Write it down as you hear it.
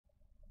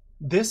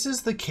This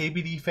is the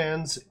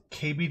KBDFans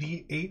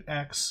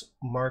KBD8X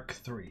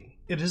MK3.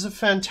 It is a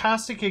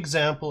fantastic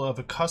example of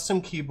a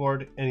custom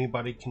keyboard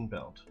anybody can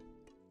build.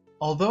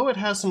 Although it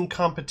has some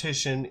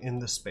competition in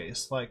the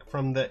space, like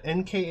from the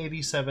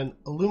MK87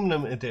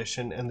 aluminum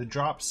edition and the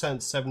Drop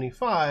Sense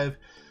 75,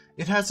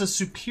 it has a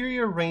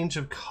superior range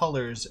of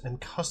colors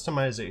and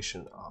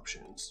customization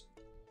options.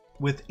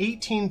 With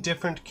 18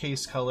 different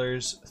case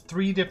colors,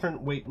 3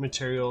 different weight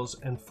materials,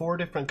 and 4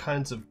 different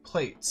kinds of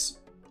plates,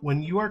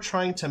 when you are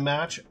trying to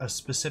match a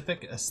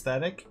specific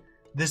aesthetic,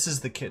 this is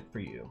the kit for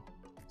you.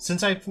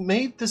 Since I've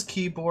made this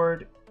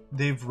keyboard,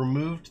 they've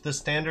removed the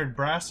standard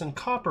brass and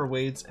copper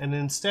weights and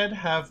instead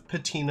have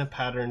patina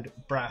patterned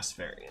brass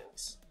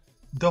variants.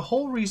 The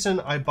whole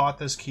reason I bought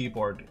this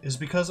keyboard is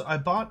because I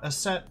bought a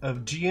set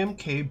of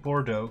GMK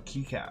Bourdeaux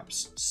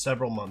keycaps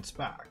several months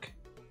back.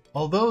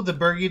 Although the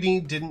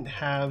burgundy didn't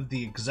have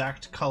the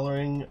exact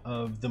coloring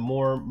of the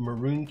more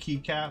maroon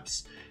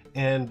keycaps,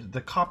 and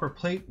the copper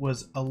plate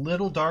was a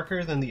little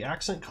darker than the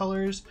accent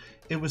colors,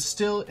 it was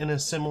still in a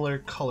similar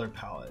color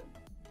palette.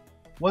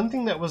 One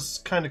thing that was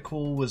kind of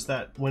cool was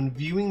that when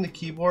viewing the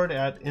keyboard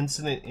at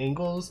incident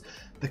angles,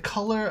 the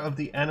color of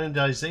the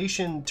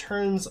anodization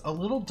turns a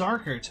little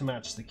darker to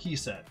match the key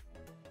set.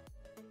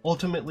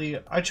 Ultimately,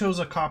 I chose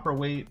a copper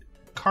weight,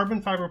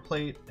 carbon fiber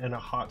plate, and a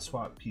hot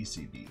swap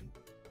PCB.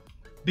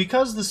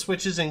 Because the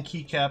switches and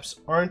keycaps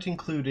aren't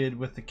included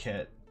with the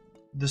kit,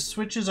 the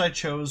switches I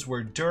chose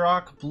were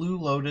Durock Blue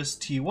Lotus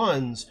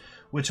T1s,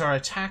 which are a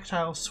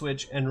tactile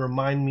switch and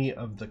remind me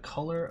of the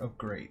color of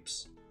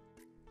grapes.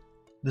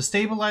 The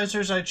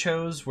stabilizers I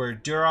chose were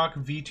Durock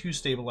V2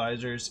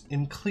 stabilizers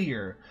in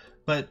clear,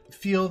 but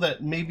feel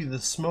that maybe the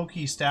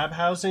smoky stab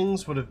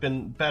housings would have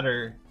been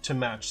better to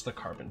match the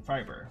carbon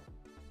fiber.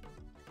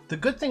 The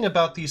good thing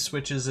about these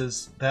switches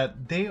is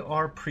that they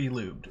are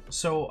pre-lubed,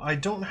 so I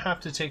don't have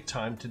to take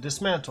time to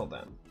dismantle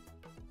them.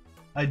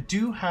 I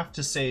do have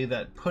to say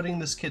that putting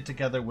this kit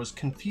together was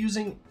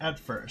confusing at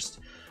first,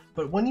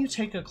 but when you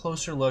take a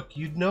closer look,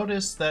 you'd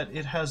notice that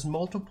it has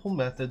multiple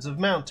methods of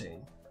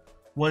mounting,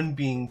 one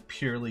being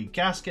purely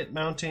gasket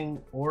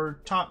mounting or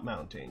top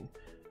mounting.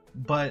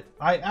 But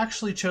I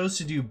actually chose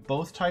to do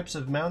both types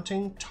of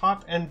mounting,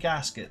 top and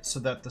gasket, so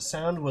that the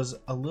sound was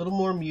a little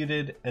more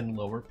muted and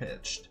lower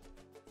pitched.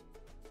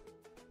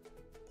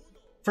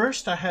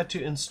 First, I had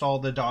to install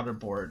the daughter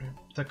board,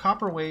 the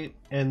copper weight,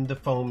 and the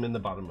foam in the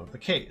bottom of the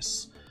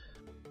case.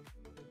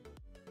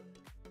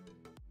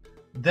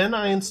 Then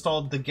I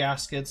installed the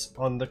gaskets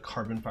on the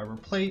carbon fiber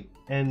plate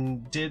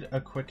and did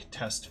a quick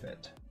test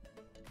fit.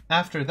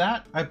 After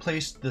that, I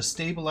placed the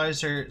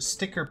stabilizer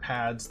sticker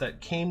pads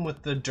that came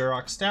with the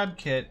Durock stab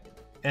kit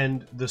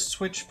and the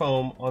switch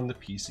foam on the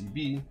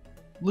PCB,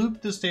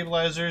 lubed the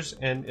stabilizers,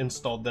 and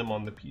installed them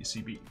on the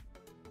PCB.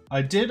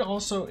 I did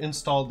also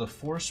install the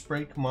force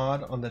brake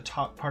mod on the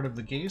top part of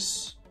the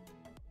case.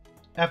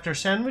 After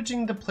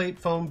sandwiching the plate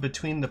foam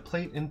between the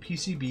plate and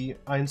PCB,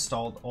 I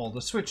installed all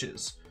the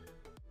switches.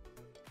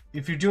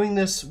 If you're doing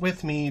this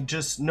with me,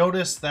 just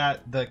notice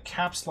that the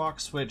caps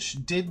lock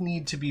switch did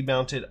need to be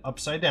mounted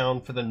upside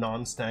down for the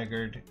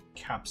non-staggered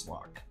caps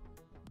lock.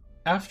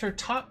 After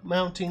top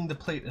mounting the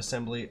plate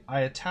assembly,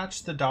 I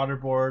attached the daughter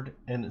board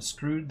and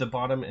screwed the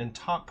bottom and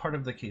top part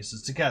of the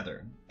cases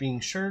together,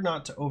 being sure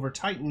not to over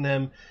tighten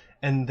them,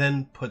 and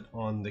then put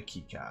on the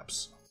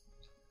keycaps.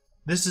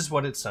 This is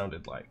what it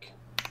sounded like.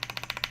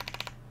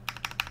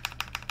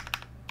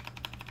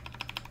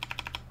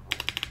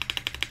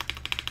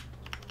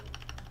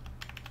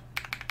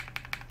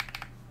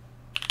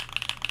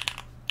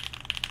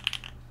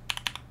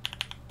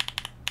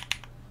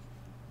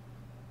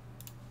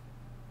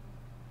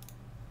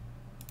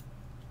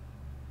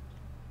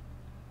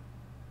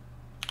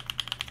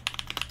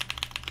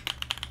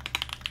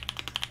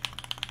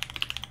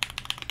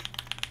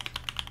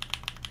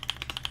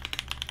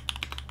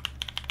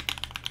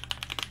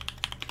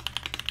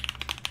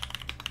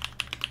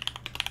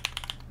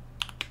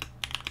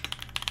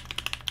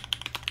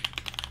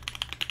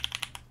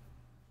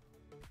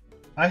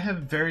 I have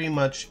very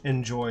much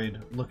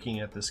enjoyed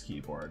looking at this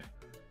keyboard.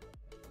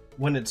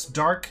 When it's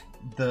dark,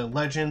 the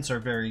legends are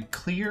very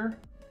clear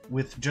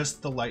with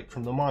just the light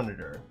from the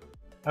monitor.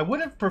 I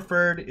would have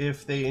preferred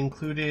if they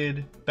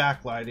included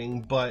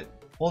backlighting, but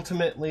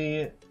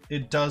ultimately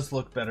it does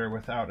look better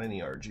without any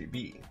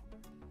RGB.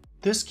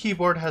 This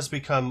keyboard has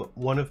become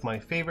one of my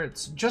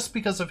favorites just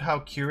because of how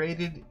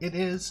curated it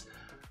is.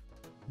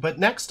 But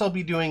next I'll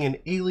be doing an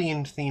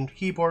alien themed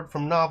keyboard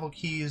from Novel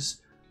Keys.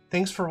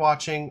 Thanks for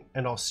watching,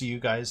 and I'll see you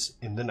guys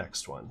in the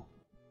next one.